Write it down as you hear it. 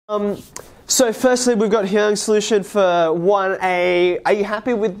So firstly, we've got Hyung's solution for 1a. Are you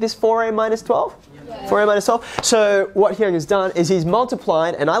happy with this 4a minus 12? Yeah. 4a minus 12. So what Hyung has done is he's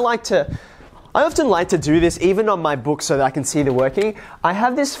multiplied, and I often like to do this even on my book so that I can see the working. I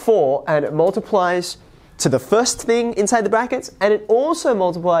have this 4, and it multiplies to the first thing inside the brackets, and it also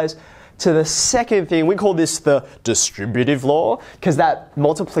multiplies to the second thing. We call this the distributive law, because that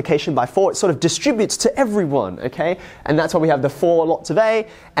multiplication by 4, it sort of distributes to everyone, okay? And that's why we have the 4 lots of A,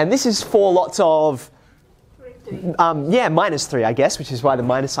 and this is 4 lots of, minus 3, I guess, which is why the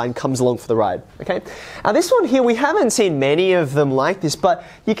minus sign comes along for the ride, okay? Now this one here, we haven't seen many of them like this, but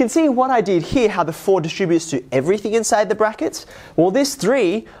you can see what I did here, how the 4 distributes to everything inside the brackets. Well, this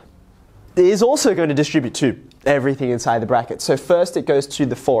 3 is also going to distribute to everything inside the bracket. So first it goes to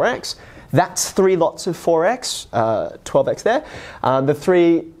the 4x. That's 3 lots of 4x, 12x there. The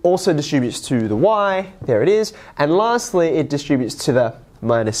 3 also distributes to the y, there it is. And lastly, it distributes to the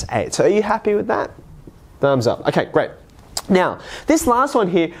minus 8. So are you happy with that? Thumbs up. Okay, great. Now, this last one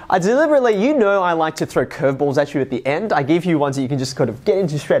here, I deliberately, I like to throw curveballs at you at the end. I give you ones that you can just kind of get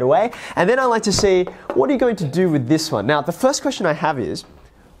into straight away. And then I like to see, what are you going to do with this one? Now, the first question I have is,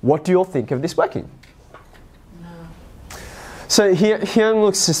 what do you all think of this working? So Hyung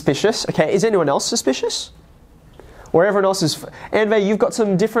looks suspicious. Okay, is anyone else suspicious? Or everyone else is... Anve, you've got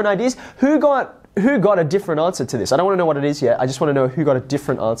some different ideas. Who got a different answer to this? I don't want to know what it is yet. I just want to know who got a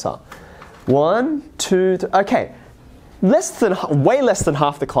different answer. 1, 2, 3... Okay. Way less than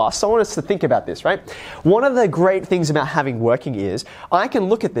half the class. So I want us to think about this, right? One of the great things about having working is I can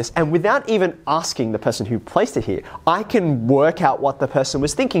look at this and without even asking the person who placed it here, I can work out what the person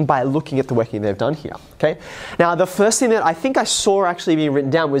was thinking by looking at the working they've done here, okay? Now, the first thing that I think I saw actually being written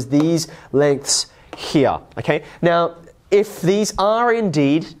down was these lengths here, okay? Now, if these are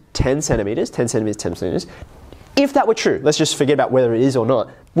indeed 10 centimeters, 10 centimeters, 10 centimeters, if that were true, let's just forget about whether it is or not,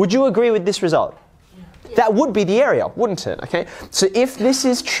 would you agree with this result? That would be the area, wouldn't it? Okay. So if this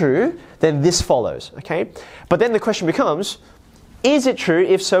is true, then this follows. Okay. But then the question becomes, is it true?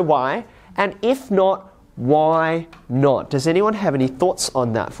 If so, why? And if not, why not? Does anyone have any thoughts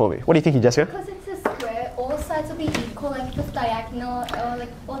on that for me? What are you thinking, Jessica? Because it's a square, all sides will be equal, like the diagonal, or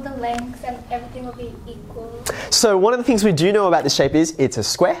like all the lengths and everything will be equal. So one of the things we do know about this shape is it's a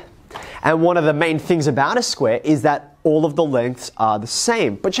square. And one of the main things about a square is that all of the lengths are the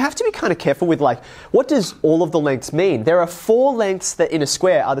same. But you have to be kind of careful with what does all of the lengths mean? There are 4 lengths that in a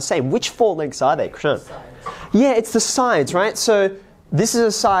square are the same. Which 4 lengths are they, Krishan? Yeah, it's the sides, right? So this is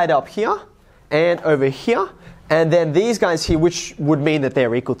a side up here and over here. And then these guys here, which would mean that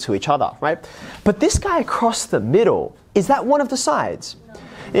they're equal to each other, right? But this guy across the middle, is that one of the sides? No.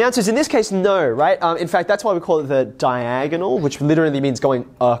 The answer is, in this case, no, right? In fact, that's why we call it the diagonal, which literally means going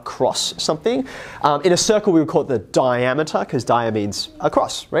across something. In a circle, we would call it the diameter, because dia means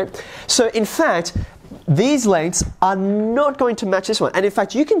across, right? So, in fact, these lengths are not going to match this one. And in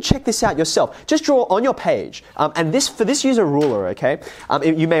fact, you can check this out yourself. Just draw on your page. And for this, use a ruler, okay?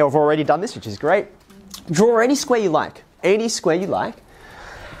 You may have already done this, which is great. Draw any square you like. Any square you like.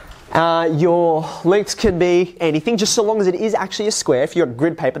 Your lengths can be anything, just so long as it is actually a square. If you've got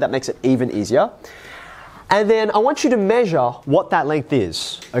grid paper, that makes it even easier. And then I want you to measure what that length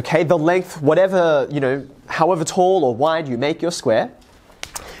is, okay? The length, whatever, however tall or wide you make your square.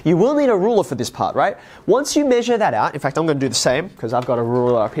 You will need a ruler for this part, right? Once you measure that out, in fact, I'm going to do the same because I've got a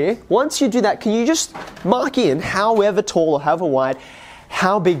ruler up here. Once you do that, can you just mark in however tall or however wide,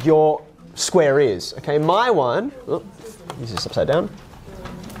 how big your square is, okay? My one, use this upside down.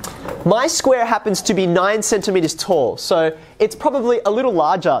 My square happens to be 9 centimeters tall, so it's probably a little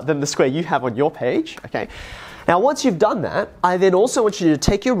larger than the square you have on your page, okay? Now, once you've done that, I then also want you to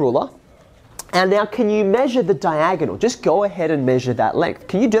take your ruler, and now can you measure the diagonal? Just go ahead and measure that length.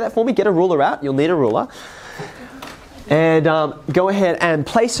 Can you do that for me? Get a ruler out. You'll need a ruler. And go ahead and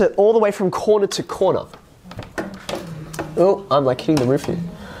place it all the way from corner to corner. Oh, I'm like hitting the roof here.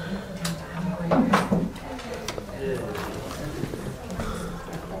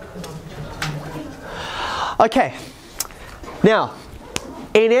 Okay, now,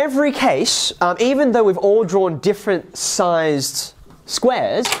 in every case, even though we've all drawn different sized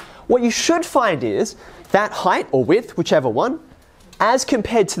squares, what you should find is that height or width, whichever one, as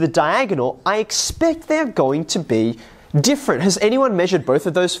compared to the diagonal, I expect they're going to be different. Has anyone measured both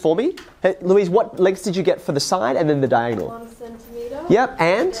of those for me? Hey, Louise, what lengths did you get for the side and then the diagonal? 1 centimeter. Yep,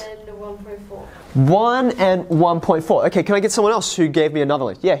 and? 1.4. 1 and 1.4. Okay, can I get someone else who gave me another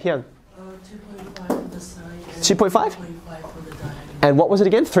length? Yeah, here. 2.5 for the side. 2.5? 2.5 for the diagonal. And what was it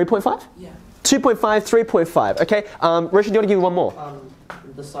again? 3.5? Yeah. 2.5, 3.5. Okay, Rachel, do you want to give me one more?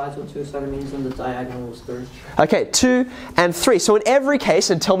 The sides were 2, so that means then the diagonal was 3. Okay, 2 and 3. So in every case,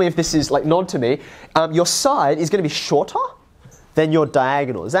 and tell me if this is like nod to me, your side is going to be shorter than your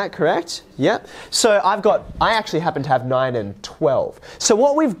diagonal. Is that correct? Yep. So I actually happen to have 9 and 12. So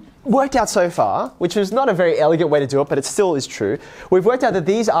what we've worked out so far, which is not a very elegant way to do it, but it still is true, we've worked out that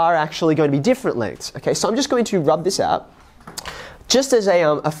these are actually going to be different lengths. Okay, so I'm just going to rub this out. Just as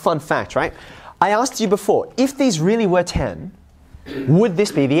a fun fact, right? I asked you before, if these really were 10, would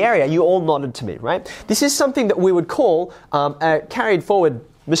this be the area? You all nodded to me, right? This is something that we would call a carried forward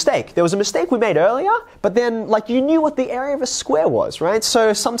mistake. There was a mistake we made earlier, but then like you knew what the area of a square was, right?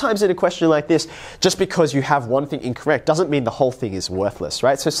 So sometimes in a question like this, just because you have one thing incorrect doesn't mean the whole thing is worthless,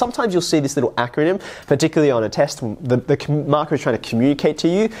 right? So sometimes you'll see this little acronym, particularly on a test, the marker is trying to communicate to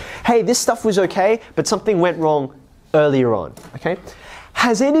you, hey, this stuff was okay, but something went wrong earlier on, okay?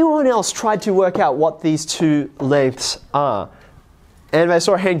 Has anyone else tried to work out what these two lengths are? And I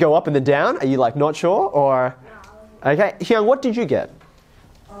saw a hand go up and then down. Are you like not sure, or? Okay, Hyung, what did you get?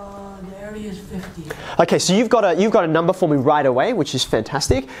 The area is 50. Okay, so you've got a number for me right away, which is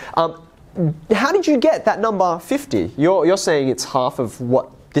fantastic. How did you get that number 50? You're saying it's half of what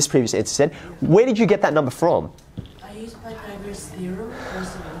this previous answer said. Where did you get that number from? I used Pythagoras' theorem,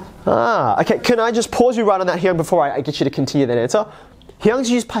 first of all. Okay, can I just pause you right on that, Hyung, before I get you to continue that answer? Hyung's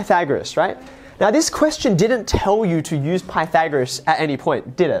used Pythagoras, right? Now this question didn't tell you to use Pythagoras at any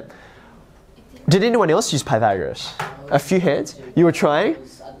point, did it? Did anyone else use Pythagoras? A few hands? You were trying?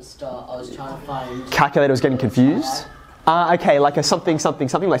 At the start, I was trying to find... Calculator was getting confused? Okay, like a something,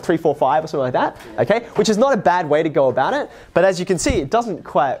 like 3, 4, 5 or something like that. Okay, which is not a bad way to go about it, but as you can see, it doesn't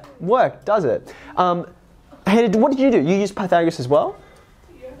quite work, does it? Hey, what did you do? You used Pythagoras as well?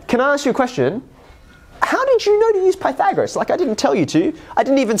 Can I ask you a question? How did you know to use Pythagoras? Like I didn't tell you to. I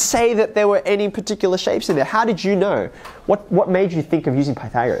didn't even say that there were any particular shapes in there. How did you know? What made you think of using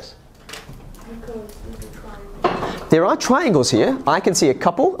Pythagoras? There are triangles here. I can see a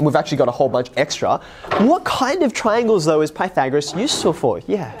couple, and we've actually got a whole bunch extra. What kind of triangles, though, is Pythagoras useful for?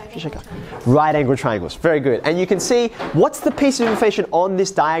 Yeah, right angle triangles. Very good. And you can see, what's the piece of information on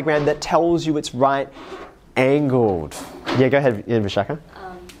this diagram that tells you it's right angled? Yeah, go ahead, Vishaka.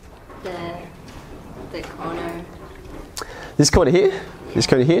 The corner. This corner here? This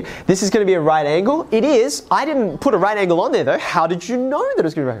corner here? This is going to be a right angle? It is. I didn't put a right angle on there, though. How did you know that it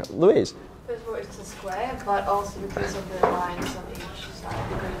was going to be a right angle? Louise? First of all, it's a square, but also because of the lines on each side,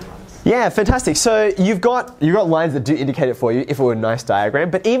 the green ones. Yeah, fantastic. So you've got lines that do indicate it for you if it were a nice diagram,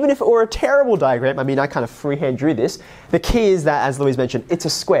 but even if it were a terrible diagram, I mean, I kind of freehand drew this, the key is that, as Louise mentioned, it's a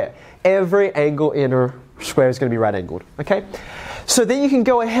square. Every angle in a square is going to be right angled, okay? So then you can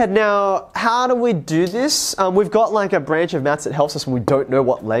go ahead now, how do we do this? We've got like a branch of maths that helps us when we don't know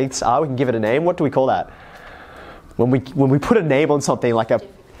what lengths are. We can give it a name. What do we call that? When we put a name on something, like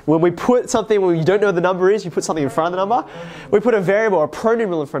when we put something when you don't know what the number is, you put something in front of the number. We put a variable or a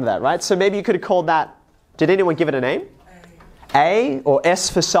pronumeral in front of that, right? So maybe you could have called that, did anyone give it a name? A or S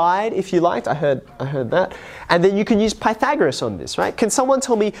for side, if you liked. I heard that. And then you can use Pythagoras on this, right? Can someone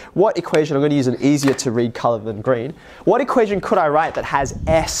tell me what equation, I'm going to use an easier to read color than green. What equation could I write that has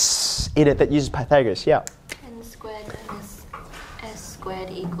S in it that uses Pythagoras? Yeah. N squared minus S squared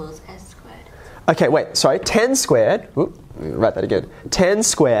equals S squared. Okay, wait, sorry. 10 squared, let me write that again. 10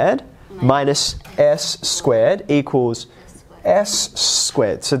 squared minus S squared equals S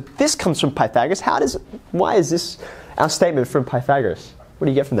squared. So this comes from Pythagoras. Why is this our statement from Pythagoras? What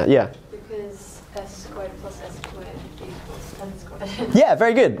do you get from that? Yeah. Because S squared plus S squared equals 10 squared. Yeah,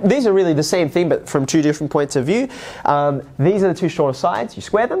 very good. These are really the same thing, but from two different points of view. These are the two shorter sides. You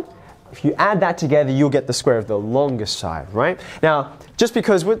square them. If you add that together, you'll get the square of the longest side, right? Now, just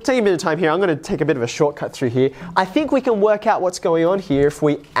because we're taking a bit of time here, I'm going to take a bit of a shortcut through here. I think we can work out what's going on here if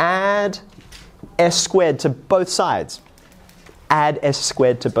we add S squared to both sides. Add S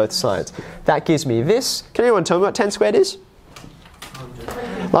squared to both sides. That gives me this. Can anyone tell me what 10 squared is?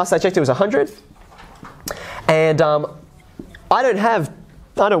 100. Last I checked, it was 100. And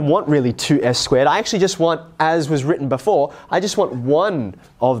I don't want really 2S squared. I actually just want, as was written before, I just want one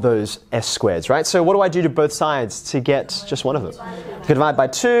of those S squareds, right? So what do I do to both sides to get just one of them? I'm going to divide by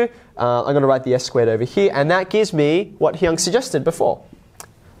 2. I'm going to write the S squared over here. And that gives me what Hyung suggested before.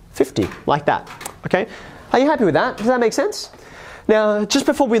 50, like that. Okay? Are you happy with that? Does that make sense? Now, just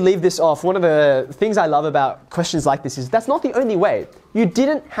before we leave this off, one of the things I love about questions like this is that's not the only way. You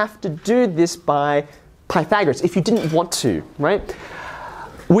didn't have to do this by Pythagoras if you didn't want to, right?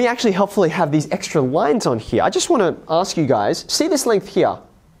 We actually helpfully have these extra lines on here. I just want to ask you guys, see this length here?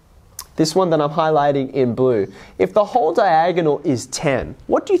 This one that I'm highlighting in blue. If the whole diagonal is 10,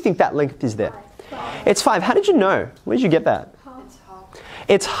 what do you think that length is there? 5. It's 5. How did you know? Where did you get that? It's half.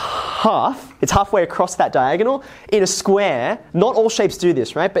 It's half. It's halfway across that diagonal. In a square, not all shapes do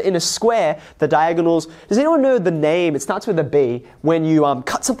this, right? But in a square, the diagonals, does anyone know the name? It starts with a B. When you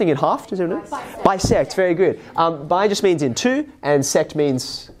cut something in half, does anyone know? Bisect, very good. Bi just means in two, and sect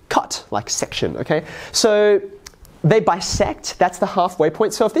means cut, like section, okay? So they bisect, that's the halfway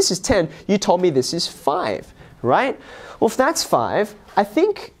point. So if this is 10, you told me this is 5, right? Well, if that's 5, I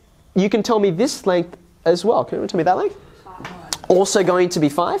think you can tell me this length as well. Can anyone tell me that length? Also going to be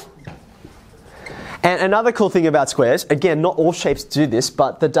 5. And another cool thing about squares, again, not all shapes do this,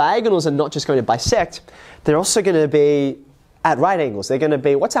 but the diagonals are not just going to bisect, they're also going to be at right angles. They're going to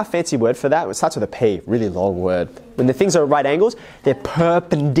be, what's our fancy word for that? It starts with a P, really long word. When the things are at right angles, they're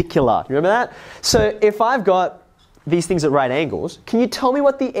perpendicular. You remember that? So if I've got these things at right angles, can you tell me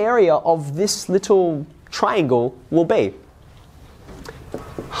what the area of this little triangle will be?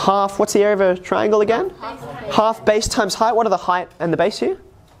 Half, what's the area of a triangle again? Half base times height. What are the height and the base here?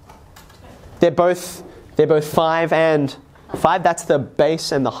 They're both 5 and 5. That's the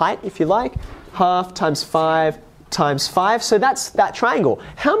base and the height, if you like. Half times 5 times 5. So that's that triangle.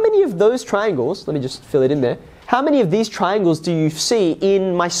 How many of those triangles, let me just fill it in there. How many of these triangles do you see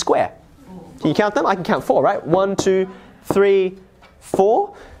in my square? Can you count them? I can count 4, right? 1, 2, 3,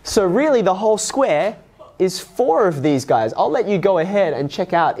 4. So really the whole square is 4 of these guys. I'll let you go ahead and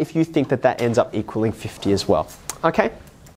check out if you think that that ends up equaling 50 as well. Okay?